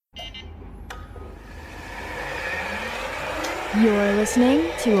You're listening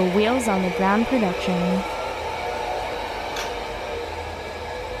to a Wheels on the Ground production.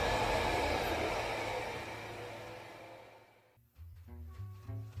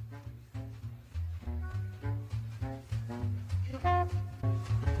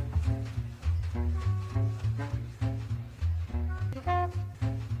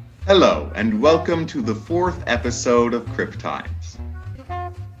 Hello, and welcome to the fourth episode of Crypt Times.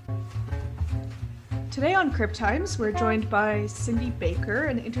 Today on Crypt Times, we're joined by Cindy Baker,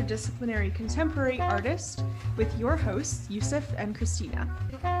 an interdisciplinary contemporary artist, with your hosts, Yusuf and Christina.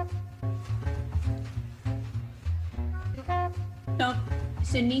 So,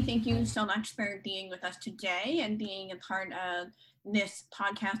 Sydney, thank you so much for being with us today and being a part of this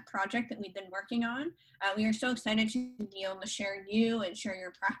podcast project that we've been working on. We are so excited to be able to share you and share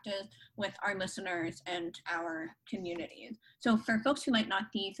your practice with our listeners and our communities. So for folks who might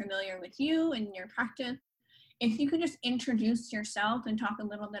not be familiar with you and your practice, if you could just introduce yourself and talk a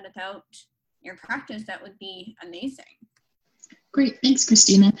little bit about your practice, that would be amazing. Great, thanks,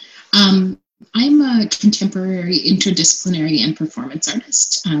 Christina. I'm a contemporary interdisciplinary and performance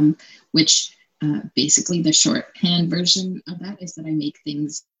artist, which basically the shorthand version of that is that I make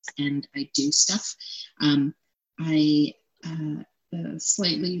things and I do stuff. The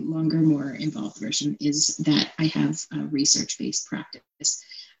slightly longer, more involved version is that I have a research-based practice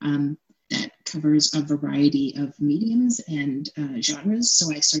that covers a variety of mediums and genres.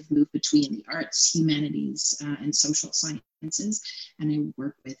 So I sort of move between the arts, humanities, and social sciences, and I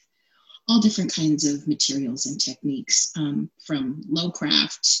work with all different kinds of materials and techniques, from low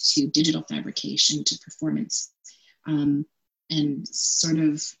craft to digital fabrication to performance, and sort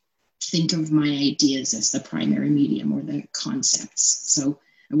of think of my ideas as the primary medium or the concepts. So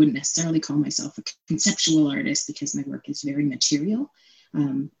I wouldn't necessarily call myself a conceptual artist because my work is very material,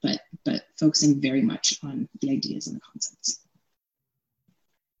 but focusing very much on the ideas and the concepts.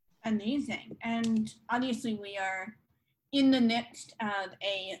 Amazing. And obviously we are in the midst of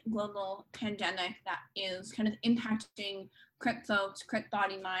a global pandemic that is kind of impacting crypt folks, crypt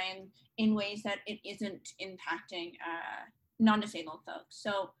body mind in ways that it isn't impacting non-disabled folks.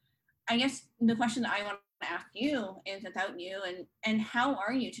 So I guess the question that I want to ask you is about you and how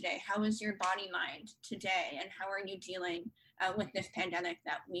are you today? How is your body mind today? And how are you dealing with this pandemic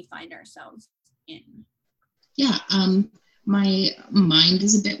that we find ourselves in? Yeah, my mind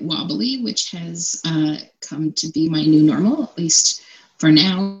is a bit wobbly, which has come to be my new normal, at least for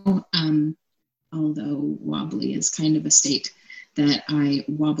now, although wobbly is kind of a state that I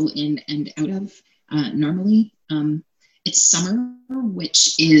wobble in and out of normally. It's summer,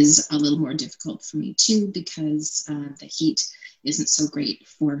 which is a little more difficult for me too, because the heat isn't so great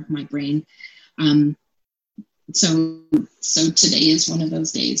for my brain. So today is one of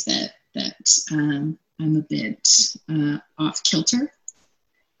those days that I'm a bit off kilter.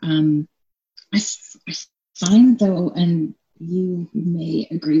 I find though, and you may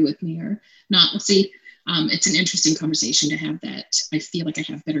agree with me or not, let's see, it's an interesting conversation to have, that I feel like I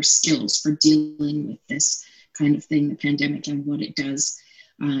have better skills for dealing with this kind of thing, the pandemic, and what it does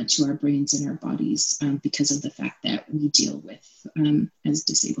to our brains and our bodies, because of the fact that we deal with, as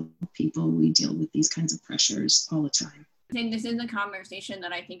disabled people, we deal with these kinds of pressures all the time. I think this is a conversation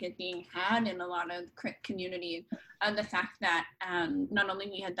that I think is being had in a lot of crypt communities, the fact that not only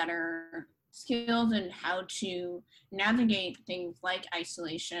we had better skills in how to navigate things like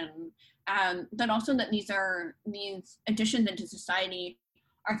isolation, but also that these additions into society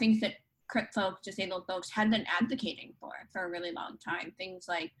are things that crypt folks, disabled folks had been advocating for a really long time. Things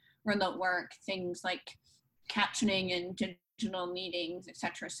like remote work, things like captioning and digital meetings,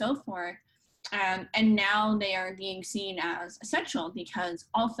 etc., so forth. And now they are being seen as essential because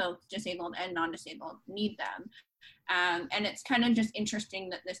all folks, disabled and non-disabled, need them. And it's kind of just interesting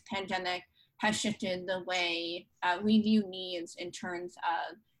that this pandemic has shifted the way we view needs in terms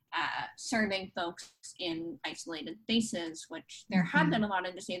of serving folks in isolated spaces, which there have been a lot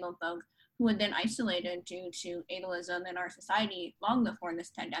of disabled folks who had been isolated due to ableism in our society long before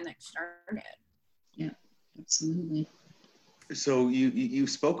this pandemic started. Yeah, absolutely. So you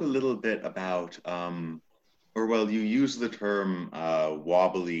spoke a little bit about, you used the term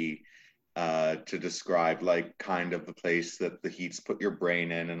wobbly to describe like kind of the place that the heat's put your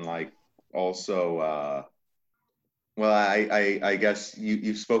brain in, and like also, I guess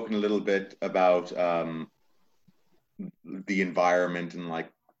you've spoken a little bit about the environment and like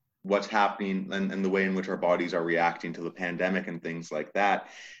what's happening and the way in which our bodies are reacting to the pandemic and things like that.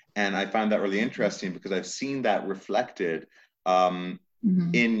 And I find that really interesting because I've seen that reflected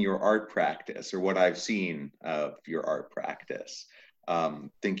in your art practice, or what I've seen of your art practice.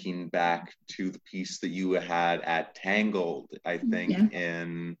 thinking back to the piece that you had at Tangled, I think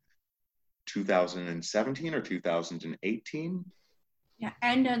in 2017 or 2018. Yeah,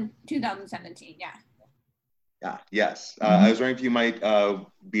 and 2017, yeah. Yeah, yes. I was wondering if you might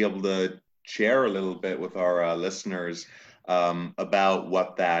be able to share a little bit with our listeners about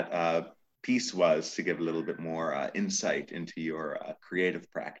what that piece was, to give a little bit more insight into your creative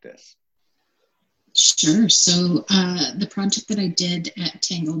practice. Sure. So the project that I did at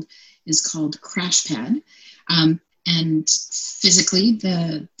Tangled is called Crash Pad. And physically,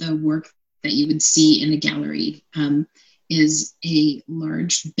 the work that you would see in a gallery is a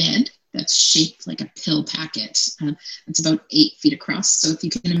large bed that's shaped like a pill packet. It's about 8 feet across. So if you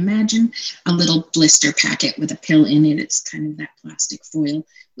can imagine a little blister packet with a pill in it, it's kind of that plastic foil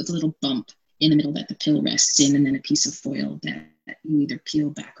with a little bump in the middle that the pill rests in, and then a piece of foil that you either peel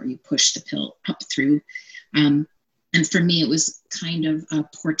back or you push the pill up through. And for me, it was kind of a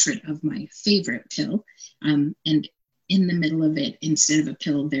portrait of my favorite pill. And in the middle of it, instead of a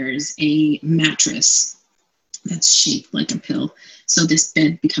pill, there's a mattress that's shaped like a pill. So this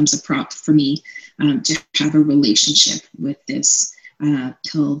bed becomes a prop for me to have a relationship with this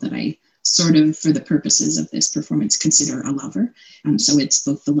pill that I sort of, for the purposes of this performance, consider a lover. So it's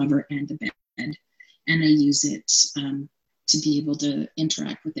both the lover and the bed. And I use it to be able to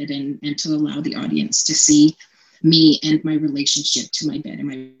interact with it and to allow the audience to see me and my relationship to my bed and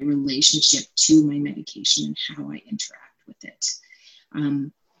my relationship to my medication and how I interact with it.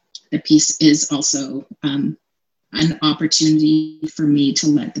 The piece is also an opportunity for me to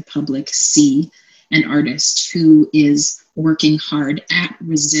let the public see an artist who is working hard at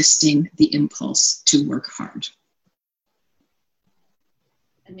resisting the impulse to work hard.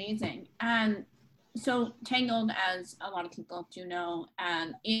 Amazing. So Tangled, as a lot of people do know,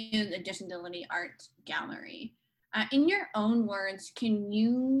 is a disability art gallery. In your own words, can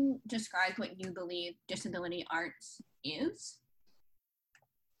you describe what you believe disability arts is?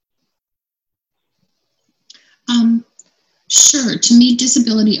 Sure. To me,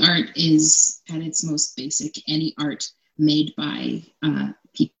 disability art is, at its most basic, any art made by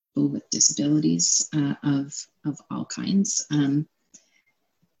people with disabilities of all kinds.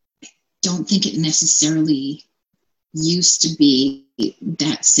 Don't think it necessarily used to be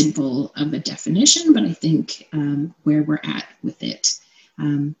that simple of a definition, but I think where we're at with it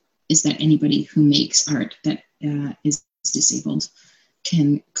is that anybody who makes art that is disabled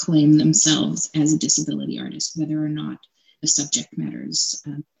can claim themselves as a disability artist, whether or not the subject matters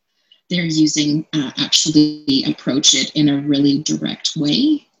they're using actually approach it in a really direct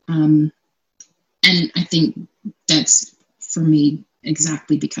way. And I think that's, for me,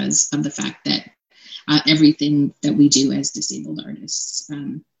 exactly because of the fact that everything that we do as disabled artists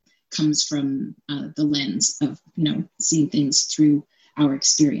comes from the lens of, seeing things through our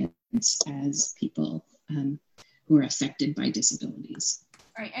experience as people who are affected by disabilities.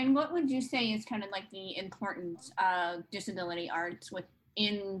 Right, and what would you say is kind of like the importance of disability arts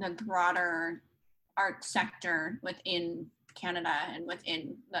within the broader art sector within Canada and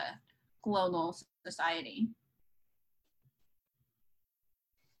within the global society?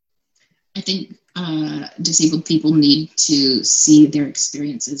 I think disabled people need to see their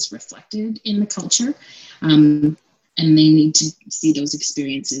experiences reflected in the culture, and they need to see those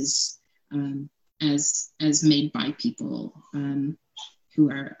experiences as made by people who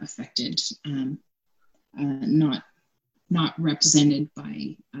are affected, not represented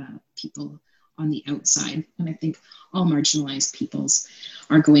by people on the outside. And I think all marginalized peoples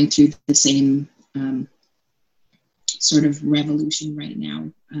are going through the same sort of revolution right now.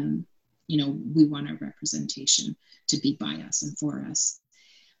 We want our representation to be by us and for us.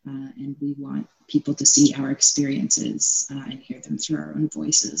 And we want people to see our experiences and hear them through our own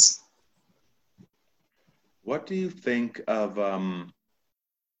voices. What do you think of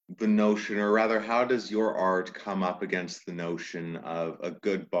the notion, or rather, how does your art come up against the notion of a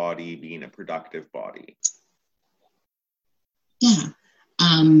good body being a productive body? Yeah.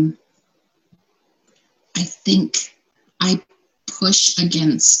 I think I push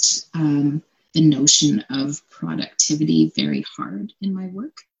against the notion of productivity very hard in my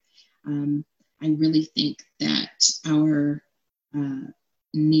work. I really think that our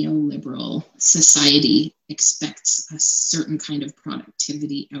neoliberal society expects a certain kind of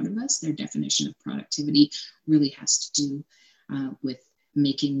productivity out of us. Their definition of productivity really has to do with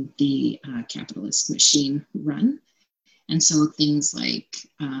making the capitalist machine run. And so things like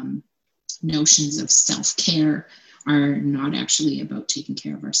notions of self-care are not actually about taking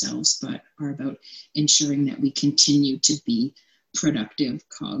care of ourselves, but are about ensuring that we continue to be productive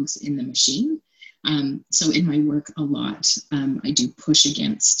cogs in the machine. So in my work a lot, I do push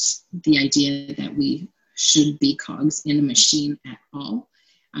against the idea that we should be cogs in a machine at all.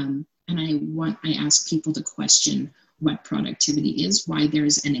 And I ask people to question what productivity is, why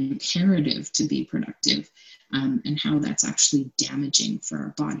there's an imperative to be productive, and how that's actually damaging for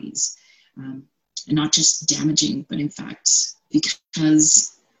our bodies. And not just damaging, but in fact,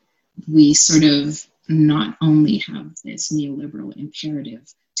 because we sort of not only have this neoliberal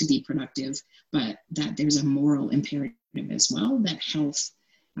imperative to be productive, but that there's a moral imperative as well, that health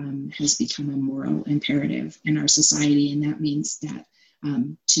has become a moral imperative in our society. And that means that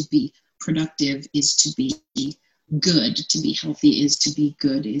to be productive is to be good, to be healthy is to be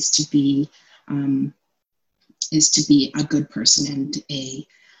good, is to be a good person, and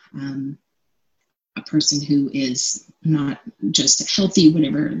a person who is not just healthy,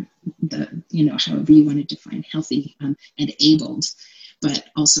 whatever however you want to define healthy, and abled, but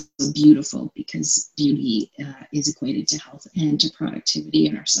also beautiful, because beauty is equated to health and to productivity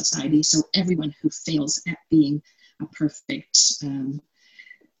in our society. So everyone who fails at being a perfect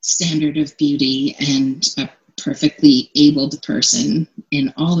standard of beauty and a perfectly abled person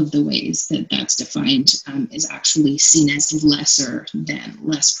in all of the ways that that's defined is actually seen as lesser than,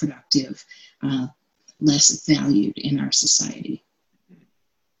 less productive, less valued in our society.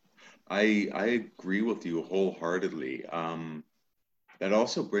 I agree with you wholeheartedly. That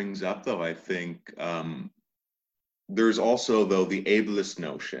also brings up, though, I think there's also, though, the ableist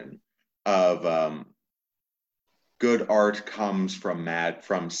notion of good art comes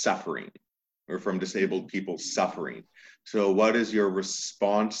from suffering, or from disabled people suffering. So what is your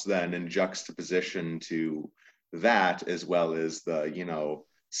response then in juxtaposition to that, as well as the,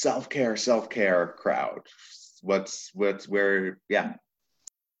 self-care crowd?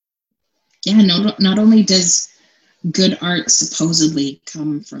 Yeah, not only does good art supposedly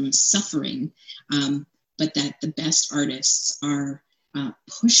come from suffering, but that the best artists are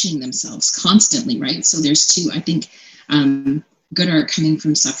pushing themselves constantly, right? So there's two, I think good art coming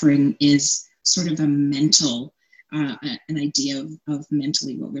from suffering is sort of a mental, an idea of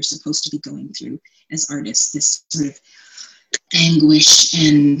mentally what we're supposed to be going through as artists, this sort of anguish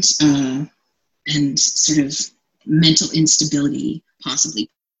and sort of mental instability, possibly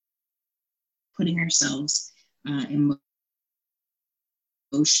putting ourselves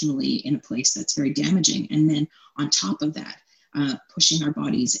emotionally in a place that's very damaging. And then on top of that, pushing our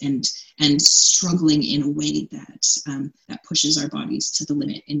bodies and struggling in a way that pushes our bodies to the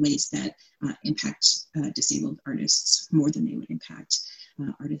limit in ways that impact disabled artists more than they would impact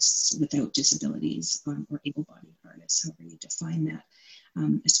artists without disabilities, or able-bodied artists, however you define that.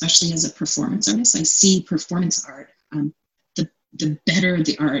 Especially as a performance artist, I see performance art, the better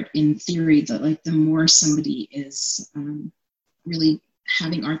the art in theory, the more somebody is really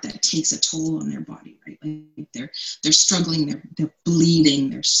having art that takes a toll on their body, right? Like they're struggling, they're bleeding,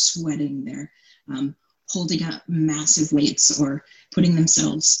 they're sweating, they're holding up massive weights, or putting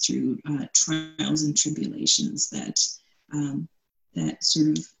themselves through trials and tribulations that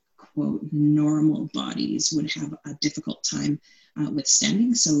sort of, quote, normal bodies would have a difficult time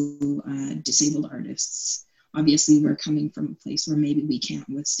withstanding. So disabled artists, obviously we're coming from a place where maybe we can't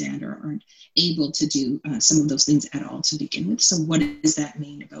withstand or aren't able to do some of those things at all to begin with. So what does that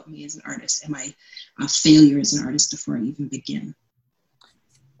mean about me as an artist? Am I a failure as an artist before I even begin?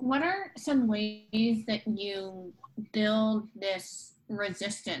 What are some ways that you build this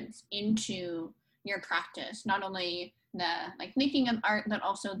resistance into your practice? Not only the making of art, but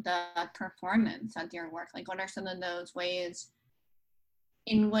also the performance of your work. What are some of those ways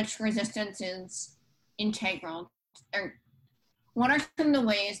in which resistance is integral, or what are some of the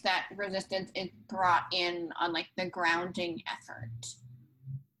ways that resistance is brought in on the grounding effort?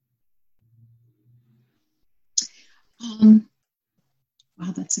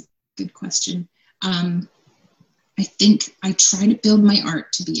 Wow, that's a good question. I think I try to build my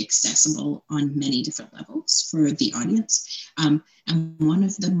art to be accessible on many different levels for the audience. And one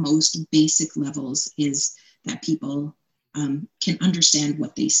of the most basic levels is that people can understand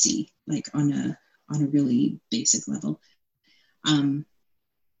what they see, on a really basic level.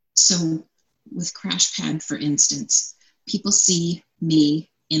 So with Crashpad, for instance, people see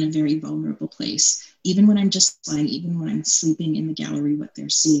me in a very vulnerable place. Even when I'm just lying, even when I'm sleeping in the gallery, what they're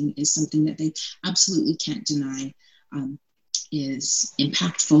seeing is something that they absolutely can't deny is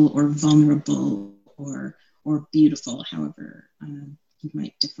impactful or vulnerable or beautiful, however you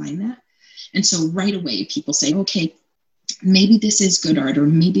might define that. And so right away, people say, okay, maybe this is good art, or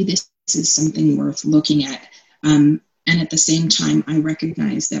maybe this is something worth looking at. And at the same time, I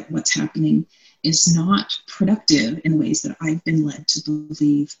recognize that what's happening is not productive in ways that I've been led to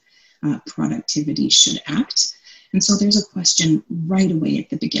believe productivity should act. And so there's a question right away at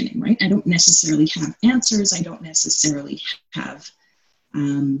the beginning, right? I don't necessarily have answers. I don't necessarily have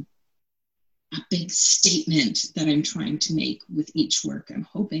a big statement that I'm trying to make with each work. I'm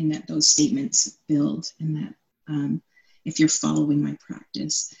hoping that those statements build, and that if you're following my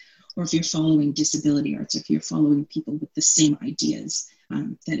practice, or if you're following disability arts, if you're following people with the same ideas,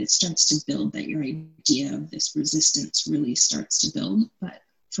 that it starts to build, that your idea of this resistance really starts to build. But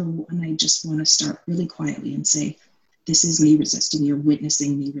for one, I just want to start really quietly and say, this is me resisting, you're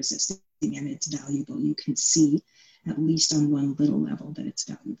witnessing me resisting, and it's valuable. You can see, at least on one little level, that it's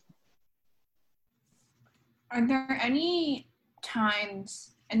valuable. Are there any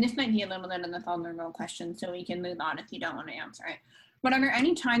times, and this might be a little bit of the vulnerable question, so we can move on if you don't want to answer it, but are there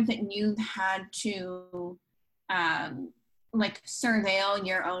any times that you've had to like surveil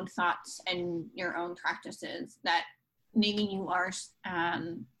your own thoughts and your own practices, that maybe you are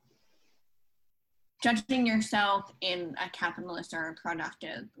judging yourself in a capitalist or a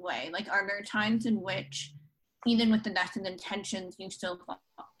productive way? Like, are there times in which, even with the best of intentions, you still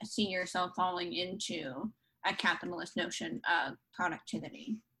see yourself falling into a capitalist notion of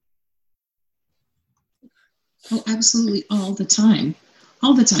productivity? Oh, absolutely, all the time,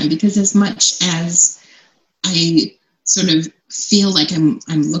 because as much as I sort of feel like I'm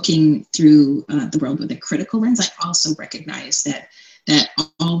looking through the world with a critical lens, I also recognize that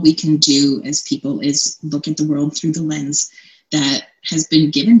all we can do as people is look at the world through the lens that has been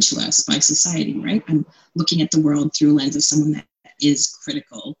given to us by society, right? I'm looking at the world through a lens of someone that is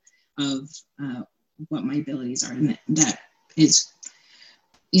critical of what my abilities are, and that is,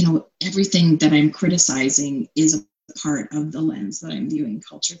 you know, everything that I'm criticizing is a part of the lens that I'm viewing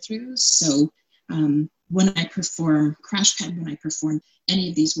culture through. So when I perform Crashpad, when I perform any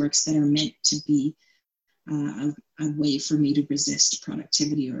of these works that are meant to be a way for me to resist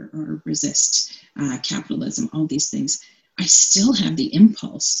productivity or resist capitalism, all these things, I still have the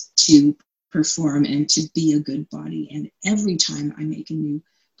impulse to perform and to be a good body. And every time I make a new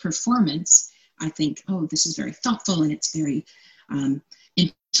performance, I think, oh, this is very thoughtful, and it's very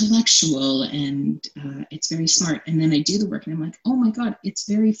intellectual, and it's very smart. And then I do the work and I'm like, oh my God, it's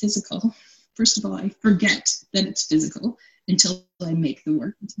very physical. First of all, I forget that it's physical until I make the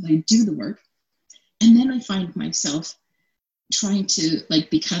work, until I do the work. And then I find myself trying to, like,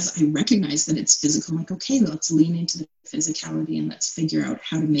 because I recognize that it's physical, I'm like, okay, let's lean into the physicality and let's figure out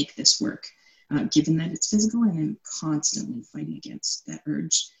how to make this work, given that it's physical. And I'm constantly fighting against that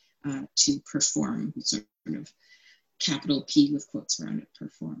urge to perform, sort of capital P with quotes around it,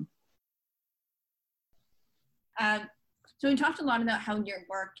 perform. So we talked a lot about how your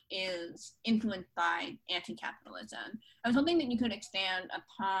work is influenced by anti-capitalism. I was hoping that you could expand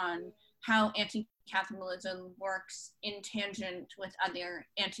upon how anti-capitalism works in tangent with other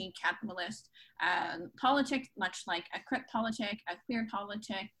anti-capitalist politics, much like a crip politic, a queer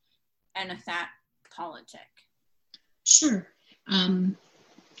politic, and a fat politic. Sure.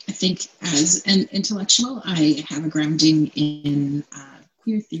 I think as an intellectual, I have a grounding in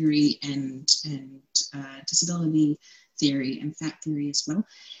queer theory and disability theory and fat theory as well.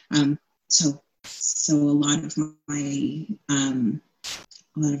 So a lot of my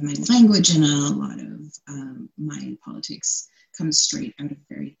language and a lot of my politics comes straight out of a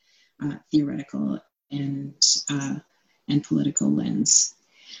very theoretical and political lens.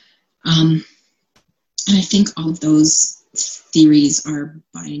 And I think all of those theories are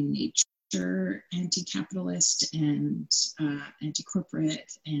by nature anti-capitalist and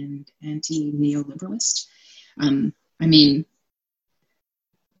anti-corporate and anti-neoliberalist. I mean,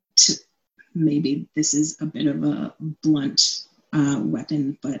 maybe this is a bit of a blunt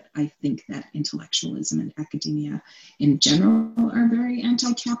weapon, but I think that intellectualism and academia in general are very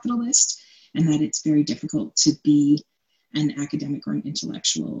anti-capitalist, and that it's very difficult to be an academic or an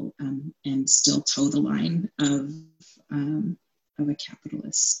intellectual and still toe the line of a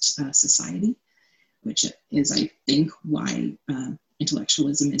capitalist society, which is, I think, why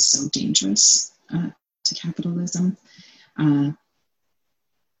intellectualism is so dangerous to capitalism. I'm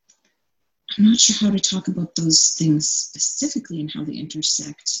not sure how to talk about those things specifically and how they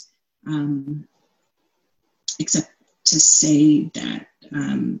intersect, except to say that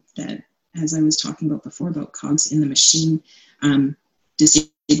that, as I was talking about before, about cogs in the machine,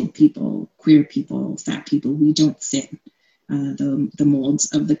 disabled people, queer people, fat people, we don't fit the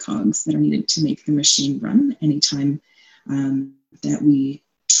molds of the cogs that are needed to make the machine run. Anytime that we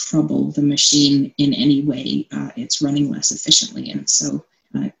trouble the machine in any way, it's running less efficiently. And so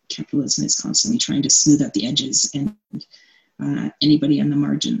capitalism is constantly trying to smooth out the edges, and anybody on the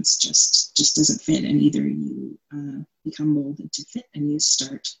margins just doesn't fit. And either you become molded to fit and you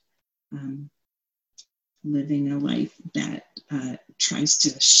start living a life that tries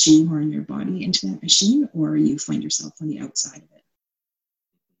to shoehorn your body into that machine, or you find yourself on the outside of it.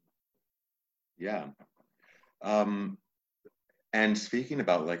 Yeah. And speaking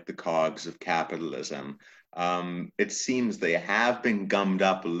about like the cogs of capitalism, it seems they have been gummed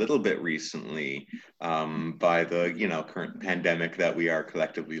up a little bit recently by the current pandemic that we are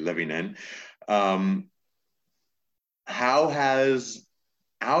collectively living in. How has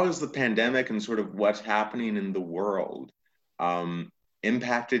the pandemic and sort of what's happening in the world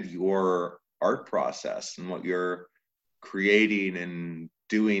impacted your art process and what you're creating and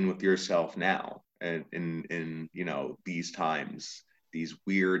doing with yourself now in these times, these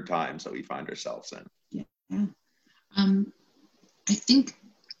weird times that we find ourselves in? Yeah. I think,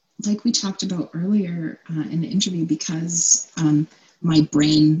 like we talked about earlier in the interview, because my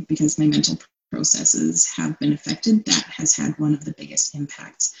mental processes have been affected, that has had one of the biggest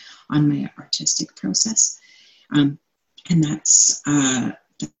impacts on my artistic process. And that's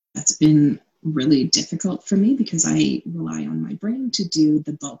been really difficult for me because I rely on my brain to do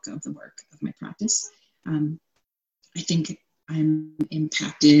the bulk of the work of my practice. I think I'm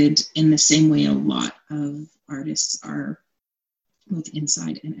impacted in the same way a lot of artists are, both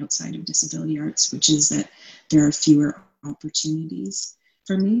inside and outside of disability arts, which is that there are fewer opportunities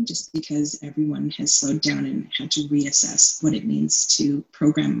for me, just because everyone has slowed down and had to reassess what it means to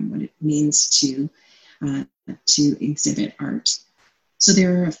program, what it means to exhibit art. So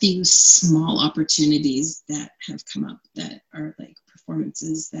there are a few small opportunities that have come up that are like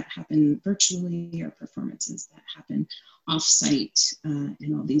performances that happen virtually, or performances that happen off-site,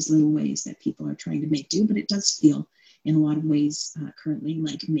 in all these little ways that people are trying to make do. But it does feel in a lot of ways currently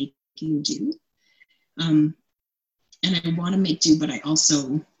like making do. And I want to make do, but I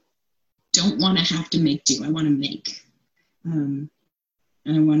also don't want to have to make do. I want to make. And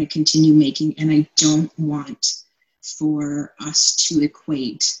I want to continue making. And I don't want for us to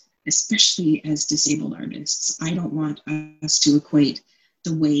equate, especially as disabled artists, I don't want us to equate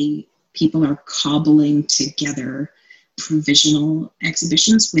the way people are cobbling together provisional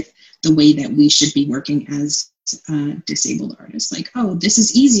exhibitions with the way that we should be working as disabled artists. Like, oh, this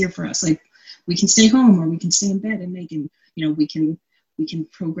is easier for us. Like, we can stay home, or we can stay in bed and make, and we can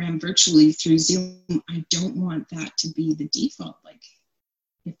program virtually through Zoom. I don't want that to be the default. Like,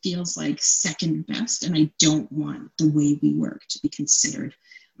 it feels like second best, and I don't want the way we work to be considered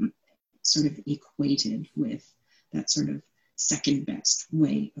sort of equated with that sort of second best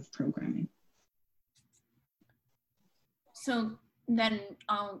way of programming. So then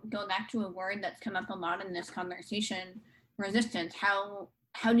I'll go back to a word that's come up a lot in this conversation: resistance. How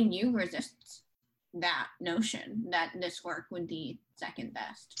do you resist that notion that this work would be second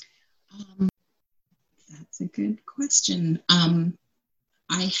best? That's a good question.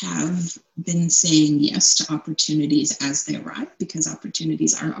 I have been saying yes to opportunities as they arrive, because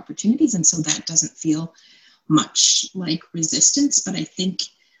opportunities are opportunities. And so that doesn't feel much like resistance, but I think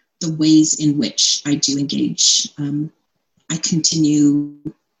the ways in which I do engage, I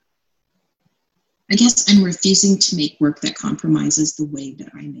guess I'm refusing to make work that compromises the way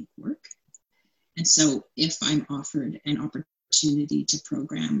that I make work. And so if I'm offered an opportunity to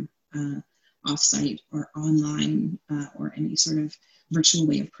program offsite or online or any sort of virtual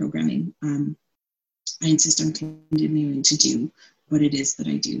way of programming, I insist on continuing to do what it is that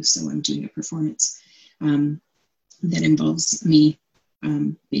I do. So I'm doing a performance that involves me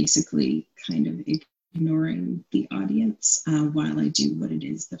basically kind of ignoring the audience while I do what it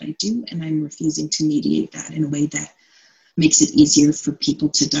is that I do. And I'm refusing to mediate that in a way that makes it easier for people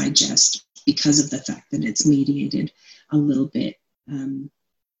to digest, because of the fact that it's mediated a little bit.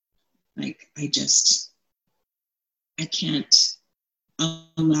 Like, I can't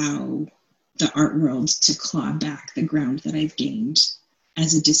allow the art world to claw back the ground that I've gained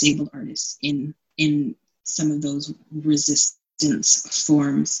as a disabled artist in some of those resistance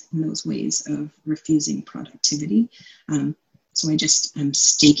forms, in those ways of refusing productivity. So I'm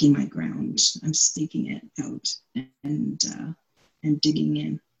staking my ground. I'm staking it out and digging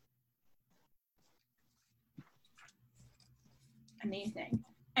in. Amazing.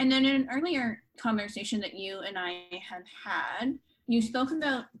 And then in an earlier conversation that you and I have had, you spoke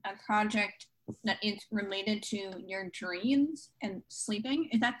about a project that is related to your dreams and sleeping.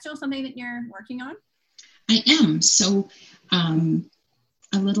 Is that still something that you're working on? I am. So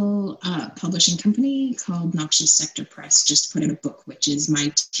a little publishing company called Noxious Sector Press just put out a book, which is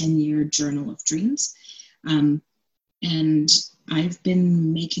my 10-year journal of dreams. And I've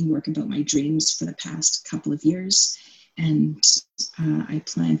been making work about my dreams for the past couple of years. And I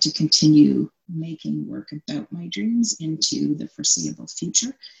plan to continue making work about my dreams into the foreseeable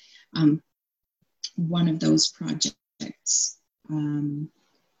future. one of those projects.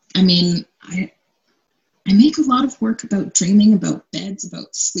 I mean, I make a lot of work about dreaming, about beds,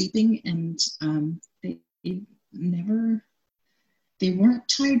 about sleeping, and they weren't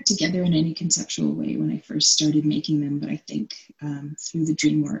tied together in any conceptual way when I first started making them, but I think through the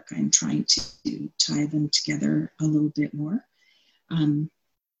dream work, I'm trying to tie them together a little bit more.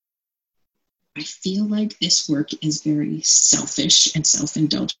 I feel like this work is very selfish and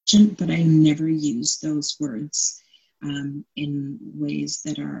self-indulgent, but I never use those words in ways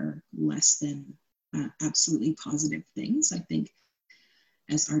that are less than absolutely positive things. I think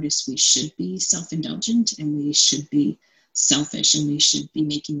as artists, we should be self-indulgent and we should be selfish, and we should be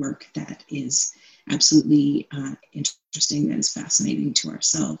making work that is absolutely interesting, that is fascinating to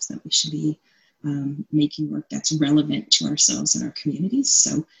ourselves, that we should be making work that's relevant to ourselves and our communities.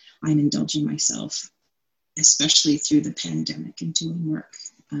 So I'm indulging myself, especially through the pandemic, and doing work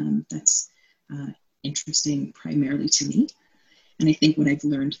that's interesting primarily to me. And I think what I've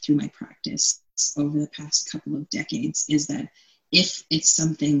learned through my practice over the past couple of decades is that if it's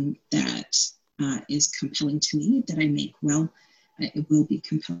something that is compelling to me, that I make well, it will be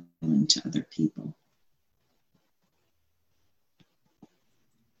compelling to other people.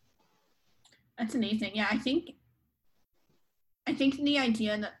 That's amazing. Yeah, I think the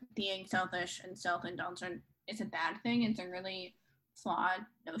idea that being selfish and self-indulgent is a bad thing is a really flawed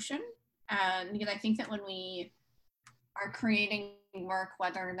notion. Because I think that when we are creating work,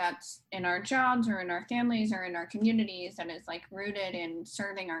 whether that's in our jobs or in our families or in our communities, that is like rooted in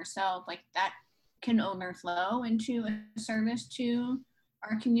serving ourselves, like that can overflow into a service to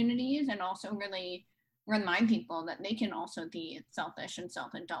our communities, and also really remind people that they can also be selfish and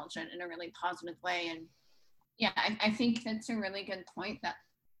self-indulgent in a really positive way. And yeah, I think that's a really good point, that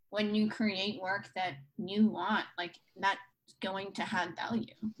when you create work that you want, like that's going to have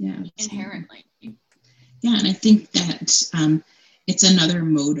value inherently. Yeah, and I think that it's another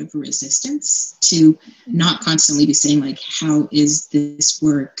mode of resistance to not constantly be saying like, how is this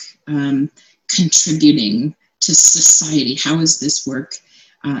work contributing to society? How is this work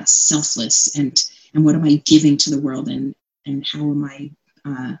selfless, and what am I giving to the world, and how am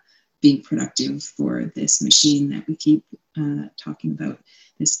I being productive for this machine that we keep talking about,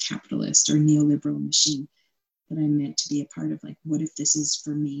 this capitalist or neoliberal machine that I'm meant to be a part of? Like, what if this is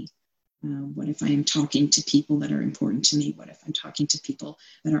for me? What if I am talking to people that are important to me? What if I'm talking to people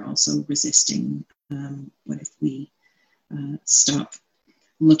that are also resisting? What if we stop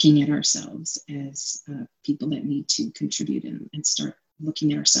looking at ourselves as people that need to contribute, and start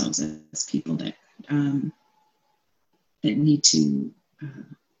looking at ourselves as people that need to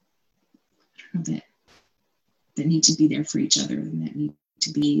that need to be there for each other, and that need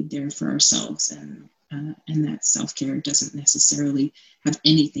to be there for ourselves, and that self-care doesn't necessarily have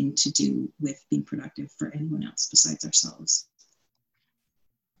anything to do with being productive for anyone else besides ourselves.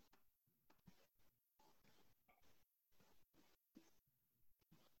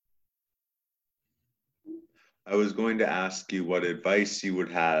 I was going to ask you what advice you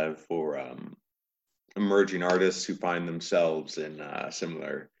would have for emerging artists who find themselves in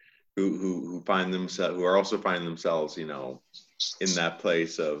similar, who find themselves, who are also finding themselves, you know, in that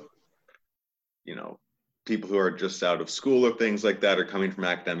place of, you know, people who are just out of school or things like that, or coming from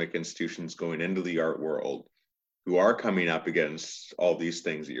academic institutions going into the art world, who are coming up against all these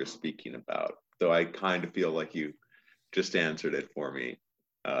things that you're speaking about. Though I kind of feel like you just answered it for me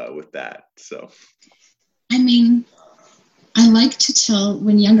with that. So, I mean, I like to tell,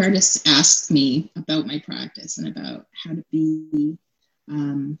 when young artists ask me about my practice and about how to be,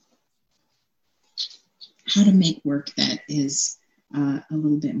 how to make work that is a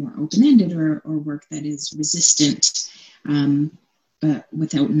little bit more open-ended, or work that is resistant, but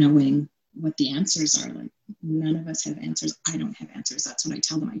without knowing what the answers are. Like, none of us have answers. I don't have answers. That's what I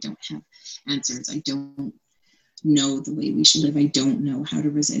tell them. I don't have answers. I don't know the way we should live. I don't know how to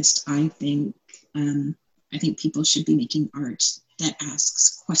resist. I think people should be making art that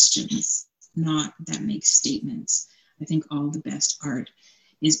asks questions, not that makes statements. I think all the best art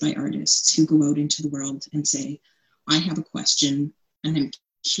is by artists who go out into the world and say, I have a question and I'm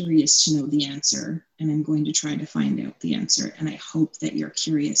curious to know the answer, and I'm going to try to find out the answer. And I hope that you're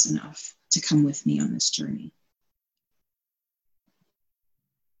curious enough to come with me on this journey.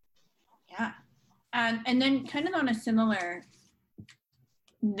 Yeah. And then kind of on a similar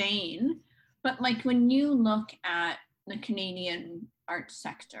vein, but like when you look at the Canadian art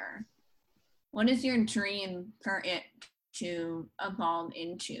sector, what is your dream for it to evolve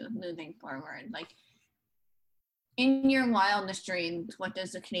into moving forward? Like, in your wildest dreams, what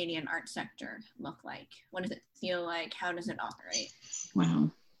does the Canadian art sector look like? What does it feel like? How does it operate?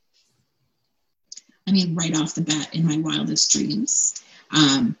 Wow. I mean, right off the bat, in my wildest dreams,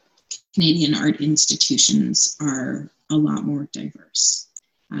 Canadian art institutions are a lot more diverse.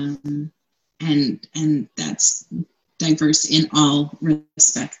 And that's diverse in all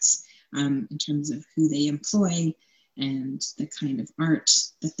respects, in terms of who they employ and the kind of art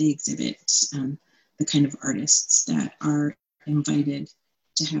that they exhibit, the kind of artists that are invited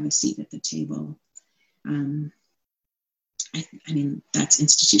to have a seat at the table. I mean, that's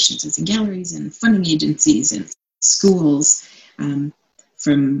institutions as in galleries and funding agencies and schools,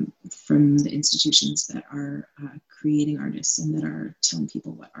 from the institutions that are creating artists and that are telling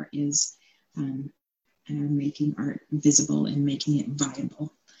people what art is, and are making art visible and making it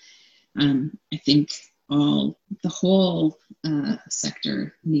viable. I think the whole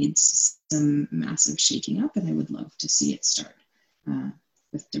sector needs some massive shaking up, and I would love to see it start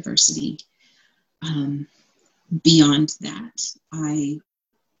with diversity. Beyond that,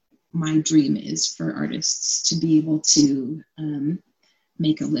 my dream is for artists to be able to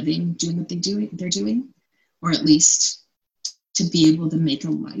make a living doing what they're doing, or at least to be able to make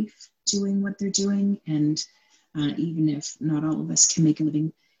a life doing what they're doing. And even if not all of us can make a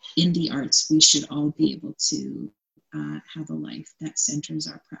living in the arts, we should all be able to have a life that centers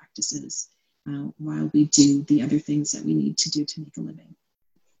our practices while we do the other things that we need to do to make a living.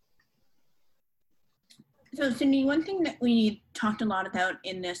 So Cindy, one thing that we talked a lot about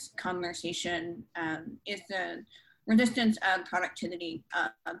in this conversation is the resistance of productivity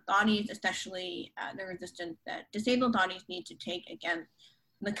of bodies, especially the resistance that disabled bodies need to take against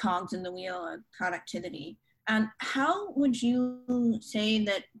the cogs in the wheel of productivity. And how would you say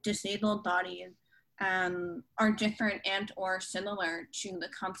that disabled bodies are different and or similar to the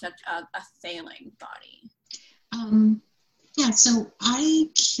concept of a failing body? Yeah, so I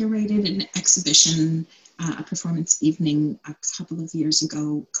curated an exhibition, a performance evening a couple of years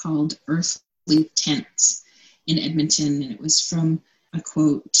ago called Earthly Tents in Edmonton. And it was from a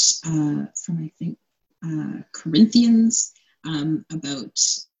quote from, I think, Corinthians about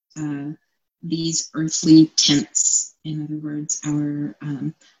these earthly tents. In other words, our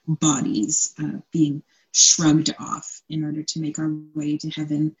bodies being shrugged off in order to make our way to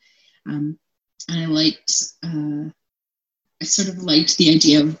heaven. And I sort of liked the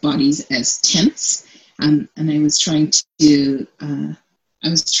idea of bodies as tents. And I was trying to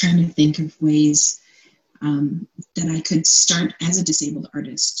think of ways that I could start as a disabled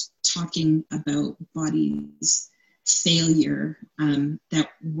artist talking about bodies' failure that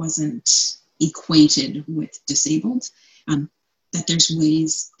wasn't equated with disabled, that there's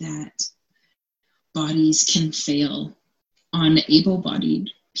ways that bodies can fail on able-bodied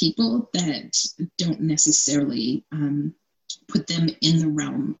people that don't necessarily put them in the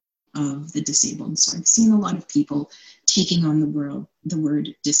realm of the disabled. So I've seen a lot of people taking on the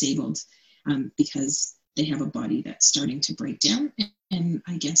word disabled because they have a body that's starting to break down. And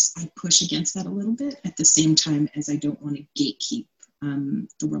I guess I push against that a little bit at the same time as I don't want to gatekeep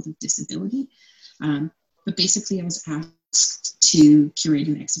the world of disability. But basically I was asked to curate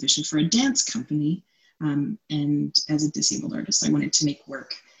an exhibition for a dance company. And as a disabled artist, I wanted to make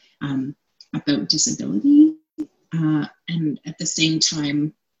work about disability. And at the same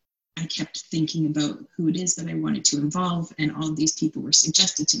time, I kept thinking about who it is that I wanted to involve, and all of these people were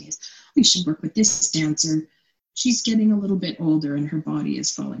suggested to me as, we should work with this dancer. She's getting a little bit older and her body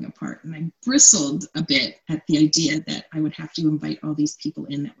is falling apart. And I bristled a bit at the idea that I would have to invite all these people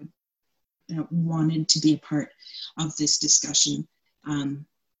in that wanted to be a part of this discussion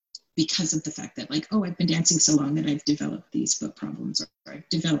because of the fact that, like, oh, I've been dancing so long that I've developed these foot problems, or I've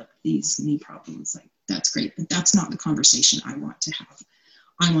developed these knee problems. Like, that's great, but that's not the conversation I want to have.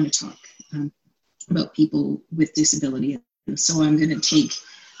 I want to talk about people with disability. And so I'm going to take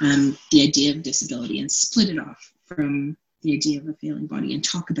the idea of disability and split it off from the idea of a failing body and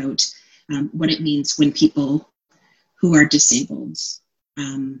talk about what it means when people who are disabled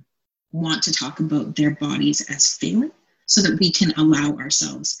want to talk about their bodies as failing, so that we can allow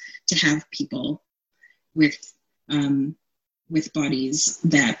ourselves to have people with bodies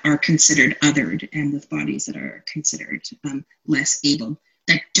that are considered othered and with bodies that are considered less able,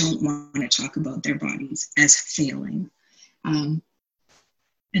 that don't want to talk about their bodies as failing.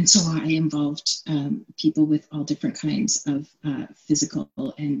 And so I involved people with all different kinds of physical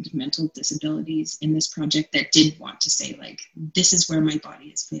and mental disabilities in this project that did want to say, like, this is where my body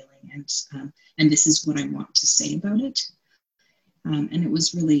is failing, and this is what I want to say about it. And it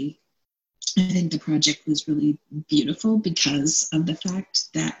was really, I think the project was really beautiful because of the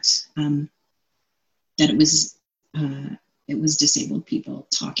fact that that it was disabled people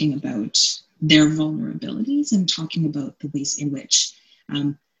talking about their vulnerabilities and talking about the ways in which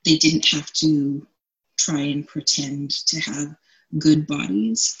they didn't have to try and pretend to have good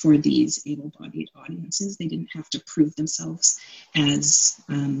bodies for these able-bodied audiences. They didn't have to prove themselves as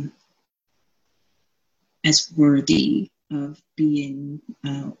worthy of being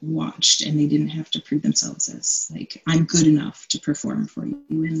watched, and they didn't have to prove themselves as like, I'm good enough to perform for you,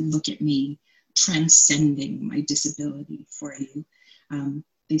 and look at me transcending my disability for you.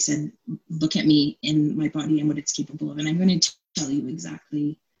 They said, look at me in my body and what it's capable of, and I'm going to tell you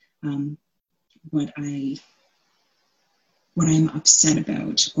exactly what I'm upset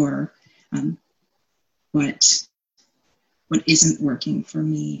about, or what isn't working for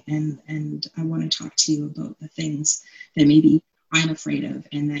me, and I want to talk to you about the things that maybe I'm afraid of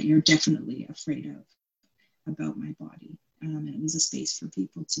and that you're definitely afraid of about my body. And it was a space for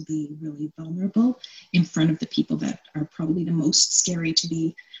people to be really vulnerable in front of the people that are probably the most scary to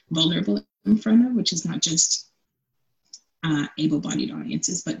be vulnerable in front of, which is not just able-bodied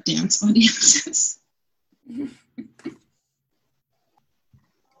audiences, but dance audiences.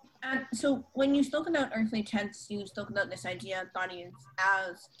 So when you spoke about earthly tense, you spoke about this idea of bodies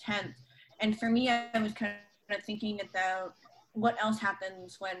as tense. And for me, I was kind of thinking about what else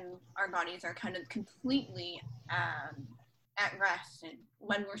happens when our bodies are kind of completely at rest, and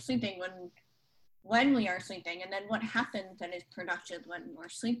when we're sleeping, when we are sleeping, and then what happens that is productive when we're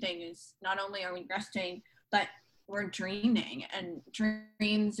sleeping is not only are we resting, but we're dreaming, and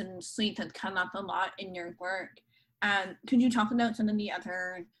dreams and sleep have come up a lot in your work. Could you talk about some of the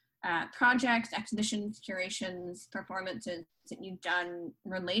other projects, exhibitions, curations, performances that you've done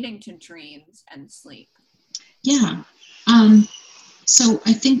relating to dreams and sleep? Yeah. So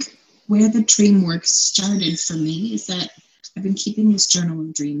I think where the dream work started for me is that I've been keeping this journal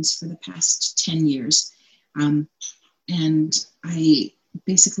of dreams for the past 10 years. And I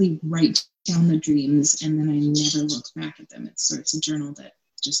basically write down the dreams and then I never look back at them. It's a journal that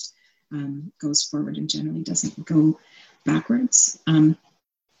just goes forward and generally doesn't go backwards.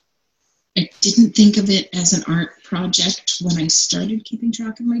 I didn't think of it as an art project when I started keeping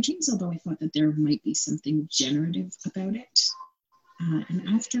track of my dreams, although I thought that there might be something generative about it. And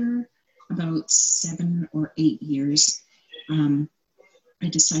after about 7 or 8 years, I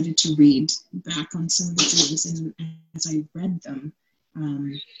decided to read back on some of the dreams, and as I read them,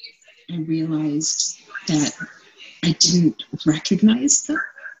 I realized that I didn't recognize them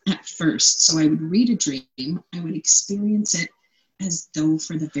at first. So I would read a dream, I would experience it as though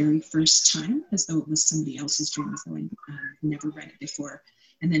for the very first time, as though it was somebody else's dream, as though I'd never read it before.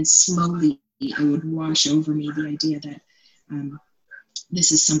 And then slowly it would wash over me the idea that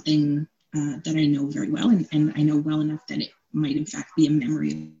this is something that I know very well, and I know well enough that it might in fact be a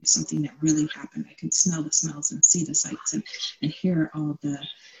memory of something that really happened. I can smell the smells and see the sights and hear all the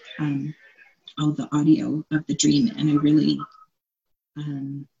audio of the dream. And I really,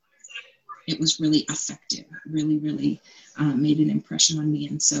 it was really effective, really made an impression on me.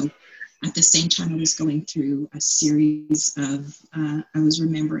 And so at the same time I was going through a series of, I was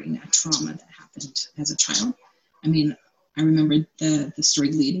remembering a trauma that happened as a child. I mean, I remembered the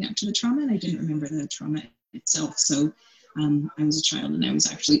story leading up to the trauma, and I didn't remember the trauma itself. So I was a child and I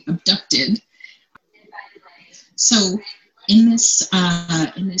was actually abducted. So in this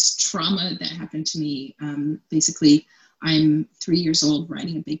trauma that happened to me, basically I'm 3 years old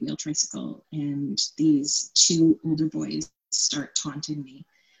riding a big wheel tricycle, and these 2 older boys start taunting me.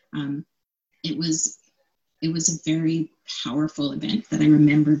 It was a very powerful event that I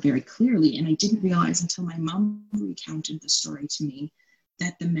remember very clearly, and I didn't realize until my mom recounted the story to me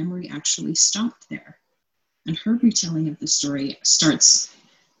that the memory actually stopped there. And her retelling of the story starts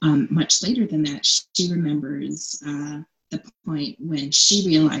much later than that. She remembers the point when she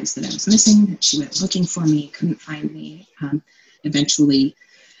realized that I was missing, that she went looking for me, couldn't find me, eventually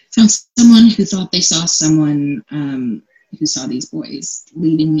found someone who thought they saw someone who saw these boys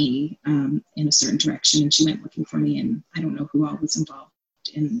leading me in a certain direction, and she went looking for me, and I don't know who all was involved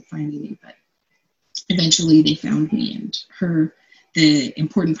in finding me, but eventually they found me. And the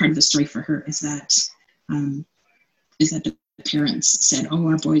important part of the story for her is that the parents said, oh,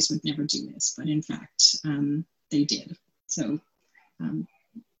 our boys would never do this, but in fact they did. So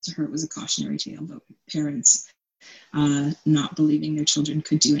to her it was a cautionary tale about parents not believing their children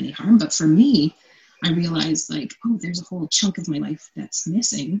could do any harm. But for me, I realized like, oh, there's a whole chunk of my life that's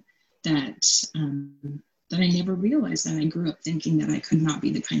missing that I never realized. And I grew up thinking that I could not be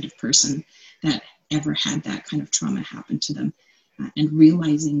the kind of person that ever had that kind of trauma happen to them. And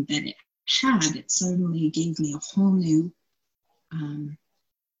realizing that it suddenly gave me a whole new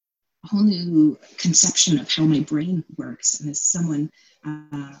conception of how my brain works. And as someone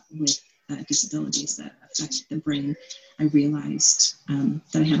with disabilities that affect the brain, I realized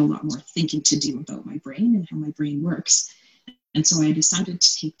that I had a lot more thinking to do about my brain and how my brain works. And so I decided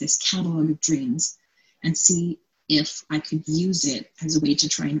to take this catalog of dreams and see if I could use it as a way to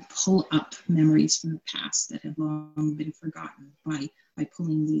try and pull up memories from the past that had long been forgotten by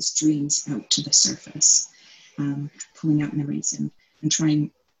pulling these dreams out to the surface, pulling out memories and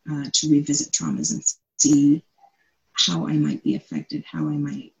trying to revisit traumas and see how I might be affected, how I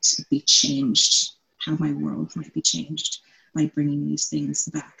might be changed, how my world might be changed by bringing these things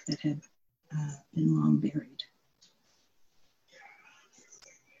back that had been long buried.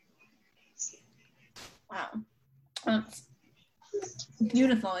 Wow. That's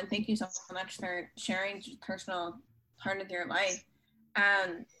beautiful, and thank you so much for sharing a personal part of your life.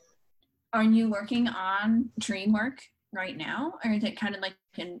 Are you working on dream work right now, or is it kind of like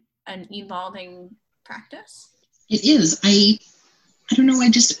an evolving practice? It is. I don't know, I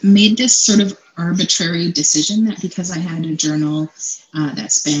just made this sort of arbitrary decision that because I had a journal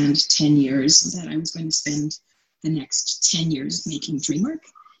that spanned 10 years, that I was going to spend the next 10 years making dream work.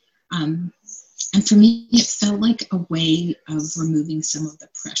 And for me, it felt like a way of removing some of the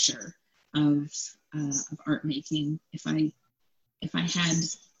pressure of art making. If I had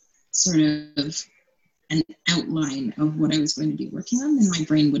sort of an outline of what I was going to be working on, then my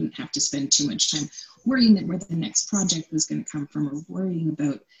brain wouldn't have to spend too much time worrying that where the next project was going to come from, or worrying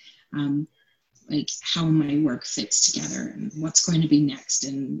about like how my work fits together and what's going to be next,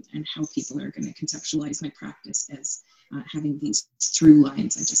 and how people are going to conceptualize my practice as having these through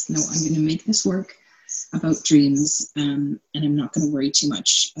lines. I just know I'm going to make this work about dreams, and I'm not going to worry too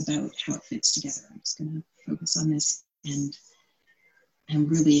much about how it fits together. I'm just going to focus on this, and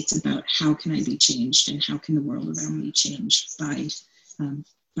really it's about how can I be changed, and how can the world around me change by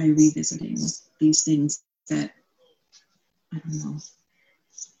revisiting these things that, I don't know,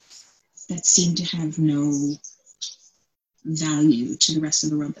 that seem to have no value to the rest of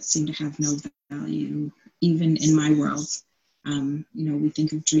the world, that seem to have no value even in my world. We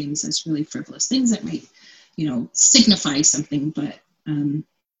think of dreams as really frivolous things that might, signify something, but in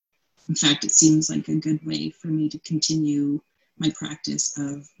fact, it seems like a good way for me to continue my practice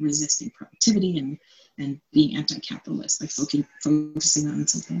of resisting productivity and being anti-capitalist by focusing on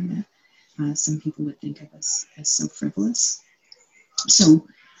something that some people would think of as so frivolous. So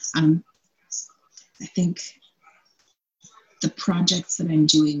I think the projects that I'm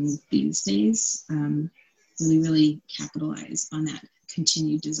doing these days really capitalize on that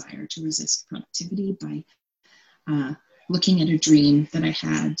continued desire to resist productivity by looking at a dream that I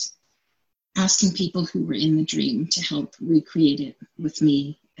had, asking people who were in the dream to help recreate it with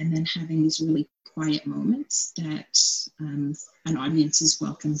me, and then having these really quiet moments that an audience is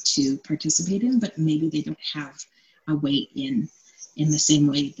welcome to participate in, but maybe they don't have a way in the same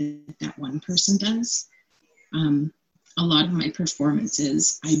way that one person does. A lot of my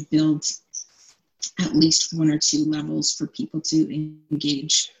performances, I build at least one or two levels for people to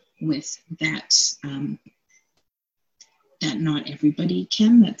engage with that that not everybody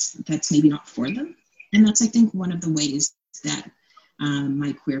can, that's maybe not for them. And that's, I think, one of the ways that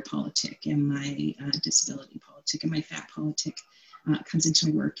my queer politic and my disability politic and my fat politic comes into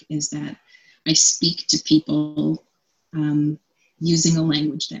my work, is that I speak to people using a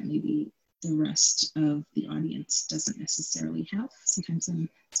language that maybe the rest of the audience doesn't necessarily have. Sometimes I'm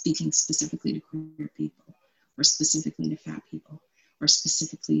speaking specifically to queer people, or specifically to fat people, or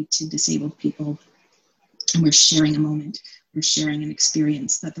specifically to disabled people. And we're sharing a moment, we're sharing an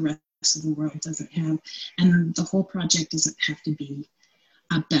experience that the rest of the world doesn't have. And the whole project doesn't have to be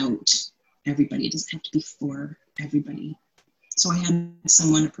about everybody, it doesn't have to be for everybody. So I had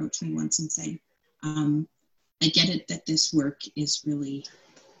someone approach me once and say, I get it that this work is really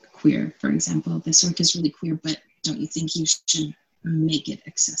queer, for example. This work is really queer, but don't you think you should make it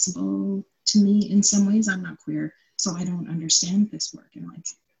accessible to me in some ways? I'm not queer, so I don't understand this work. And I'm like,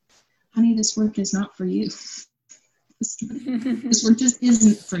 honey, this work is not for you. This work just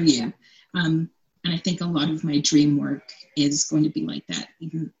isn't for you. And I think a lot of my dream work is going to be like that,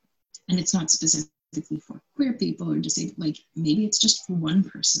 and it's not specifically for queer people or disabled. Like, maybe it's just for one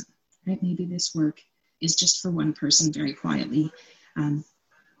person, right? Maybe this work is just for one person, very quietly.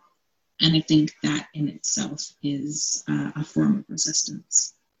 And I think that in itself is a form of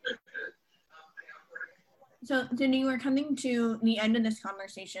resistance. So, Cindy, we're coming to the end of this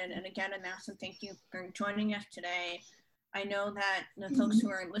conversation. And again, a massive thank you for joining us today. I know that the folks who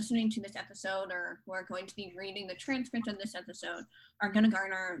are listening to this episode, or who are going to be reading the transcript of this episode, are going to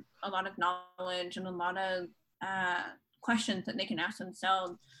garner a lot of knowledge and a lot of questions that they can ask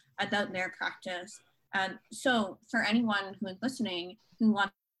themselves about their practice. So for anyone who is listening who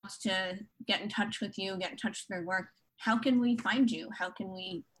wants to get in touch with you, get in touch with your work, how can we find you? How can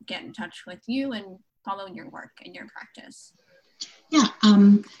we get in touch with you and follow your work and your practice? Yeah,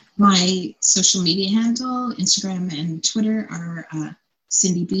 my social media handle, Instagram and Twitter are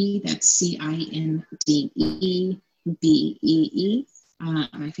Cindy Bee, that's CINDEBEE.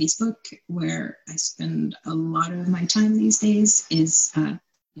 My Facebook, where I spend a lot of my time these days, is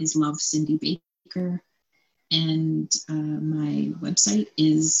Love Cindy Baker. And my website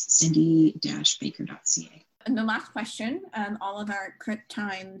is cindy-baker.ca. And the last question, all of our Crypt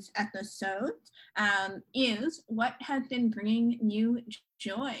Times episodes, is what has been bringing you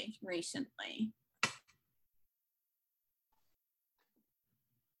joy recently?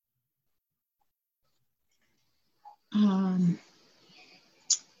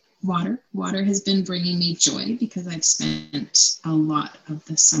 Water has been bringing me joy because I've spent a lot of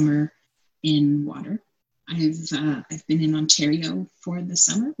the summer in water. I've been in Ontario for the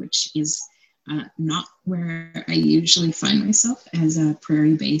summer, which is not where I usually find myself as a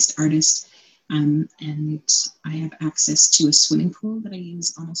prairie-based artist. And I have access to a swimming pool that I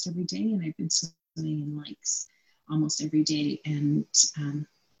use almost every day, and I've been swimming in lakes almost every day. And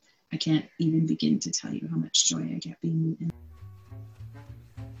I can't even begin to tell you how much joy I get being in.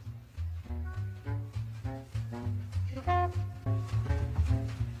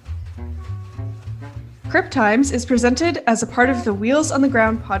 Crypt Times is presented as a part of the Wheels on the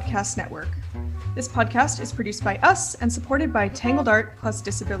Ground podcast network. This podcast is produced by us and supported by Tangled Art Plus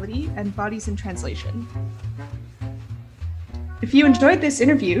Disability and Bodies in Translation. If you enjoyed this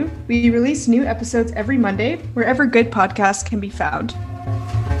interview, we release new episodes every Monday wherever good podcasts can be found.